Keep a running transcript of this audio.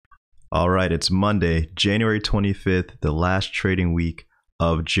All right, it's Monday, January 25th, the last trading week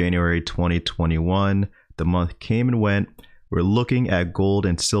of January 2021. The month came and went. We're looking at gold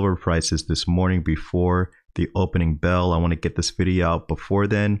and silver prices this morning before the opening bell. I want to get this video out before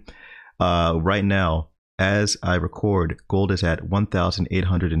then. Right now, as I record, gold is at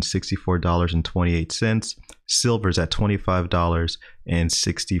 $1,864.28. Silver's at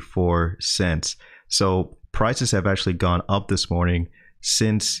 $25.64. So prices have actually gone up this morning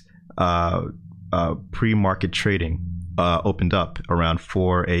since pre-market trading opened up around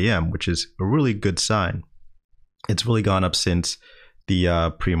 4 a.m., which is a really good sign. It's really gone up since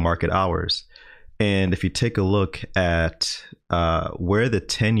the pre-market hours. And if you take a look at where the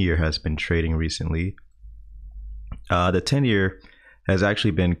 10-year has been trading recently, the 10-year has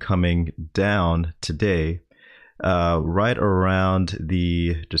actually been coming down today, right around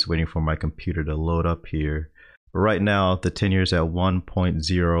just waiting for my computer to load up here. Right now, the 10-year is at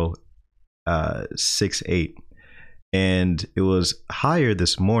 1.068, and it was higher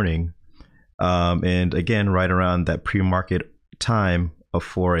this morning. And again, right around that pre-market time of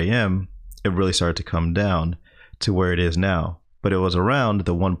 4 a.m., it really started to come down to where it is now. But it was around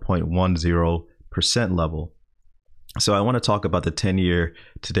the 1.10% level. So I want to talk about the 10-year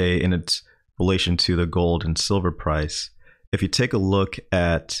today in its relation to the gold and silver price. If you take a look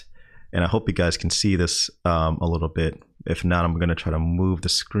at, and I hope you guys can see this a little bit. If not, I'm going to try to move the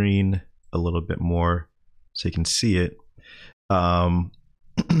screen a little bit more so you can see it. But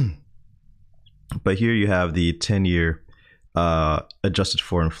here you have the 10-year adjusted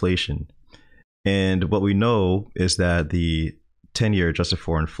for inflation. And what we know is that the 10-year adjusted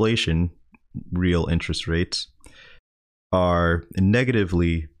for inflation, real interest rates, are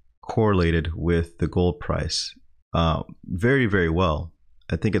negatively correlated with the gold price very, very well.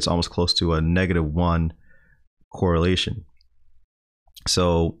 I think it's almost close to a -1 correlation.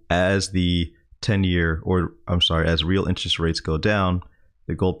 So as the 10-year, or I'm sorry, as real interest rates go down,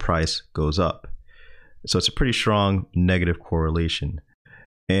 the gold price goes up. So it's a pretty strong negative correlation.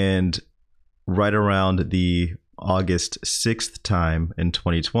 And right around the August 6th time in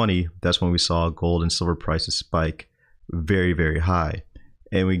 2020, that's when we saw gold and silver prices spike very, very high.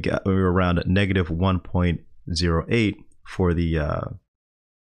 And we were around -1.08 for the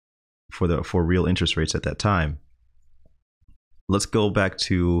for real interest rates at that time. Let's go back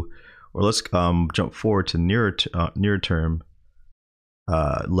to, or let's jump forward to near term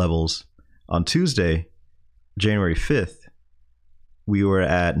levels. On Tuesday, January 5th, we were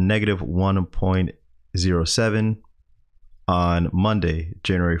at -1.07. On Monday,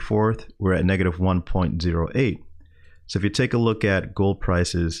 January 4th, we're at -1.08. So if you take a look at gold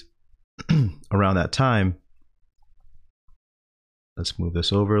prices around that time, let's move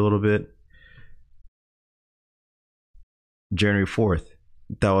this over a little bit. January 4th,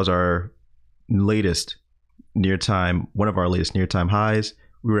 that was our latest near time, one of our latest near time highs.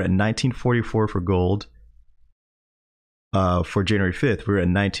 We were at 1944 for gold. For January 5th, we were at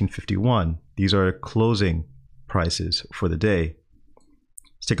 1951. These are closing prices for the day.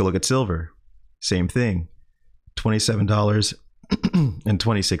 Let's take a look at silver. Same thing,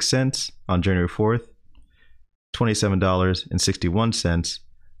 $27.26 on January 4th, $27.61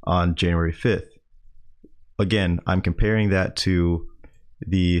 on January 5th. Again, I'm comparing that to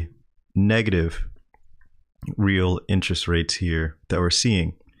the negative real interest rates here that we're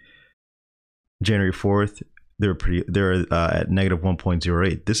seeing. January 4th, they're at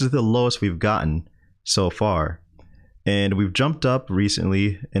 -1.08. This is the lowest we've gotten so far. And we've jumped up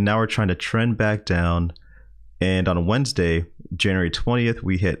recently, and now we're trying to trend back down. And on Wednesday, January 20th,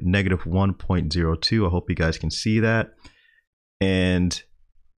 we hit -1.02. I hope you guys can see that. And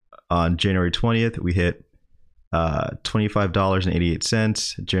on January 20th, we hit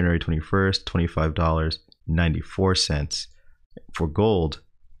 $25.88. January 21st, $25.94. For gold,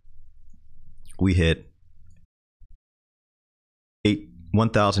 we hit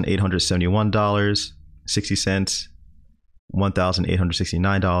 $1,871.60,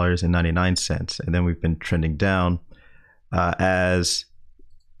 $1,869.99, and then we've been trending down as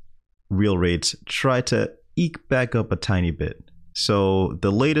real rates try to eke back up a tiny bit. So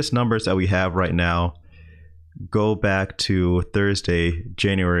the latest numbers that we have right now go back to Thursday,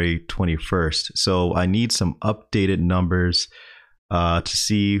 January 21st. So I need some updated numbers to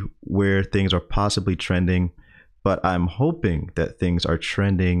see where things are possibly trending, but I'm hoping that things are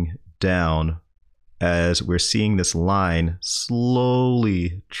trending down as we're seeing this line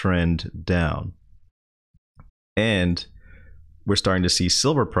slowly trend down. And we're starting to see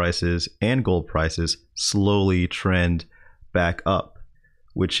silver prices and gold prices slowly trend back up,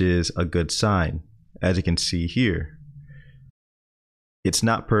 which is a good sign, as you can see here. It's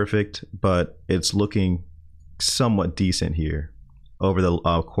not perfect, but it's looking somewhat decent here over the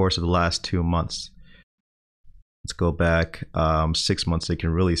course of the last 2 months. Let's go back 6 months so you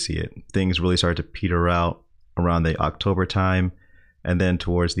can really see it. Things really started to peter out around the October time, and then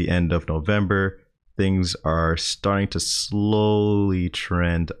towards the end of November, things are starting to slowly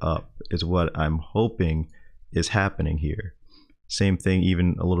trend up, is what I'm hoping is happening here. Same thing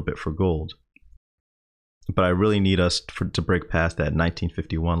even a little bit for gold. But I really need us to break past that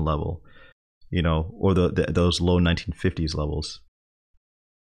 1951 level, you know, or those low 1950s levels.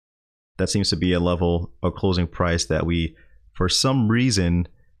 That seems to be a level, a closing price that we, for some reason,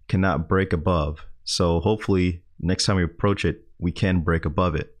 cannot break above. So hopefully next time we approach it, we can break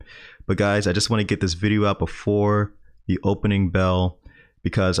above it. But guys, I just want to get this video out before the opening bell,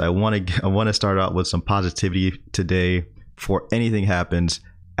 because I want to start out with some positivity today before anything happens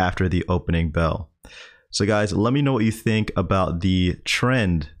after the opening bell. So guys, let me know what you think about the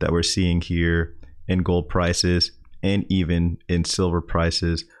trend that we're seeing here in gold prices and even in silver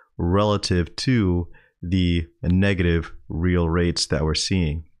prices relative to the negative real rates that we're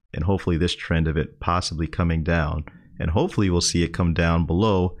seeing. And hopefully this trend of it possibly coming down, and hopefully we'll see it come down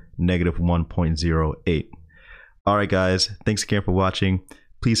below negative 1.08. All right, guys, thanks again for watching.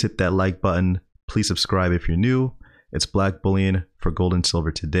 Please hit that like button. Please subscribe if you're new. It's Black Bullion for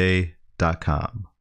goldandsilvertoday.com.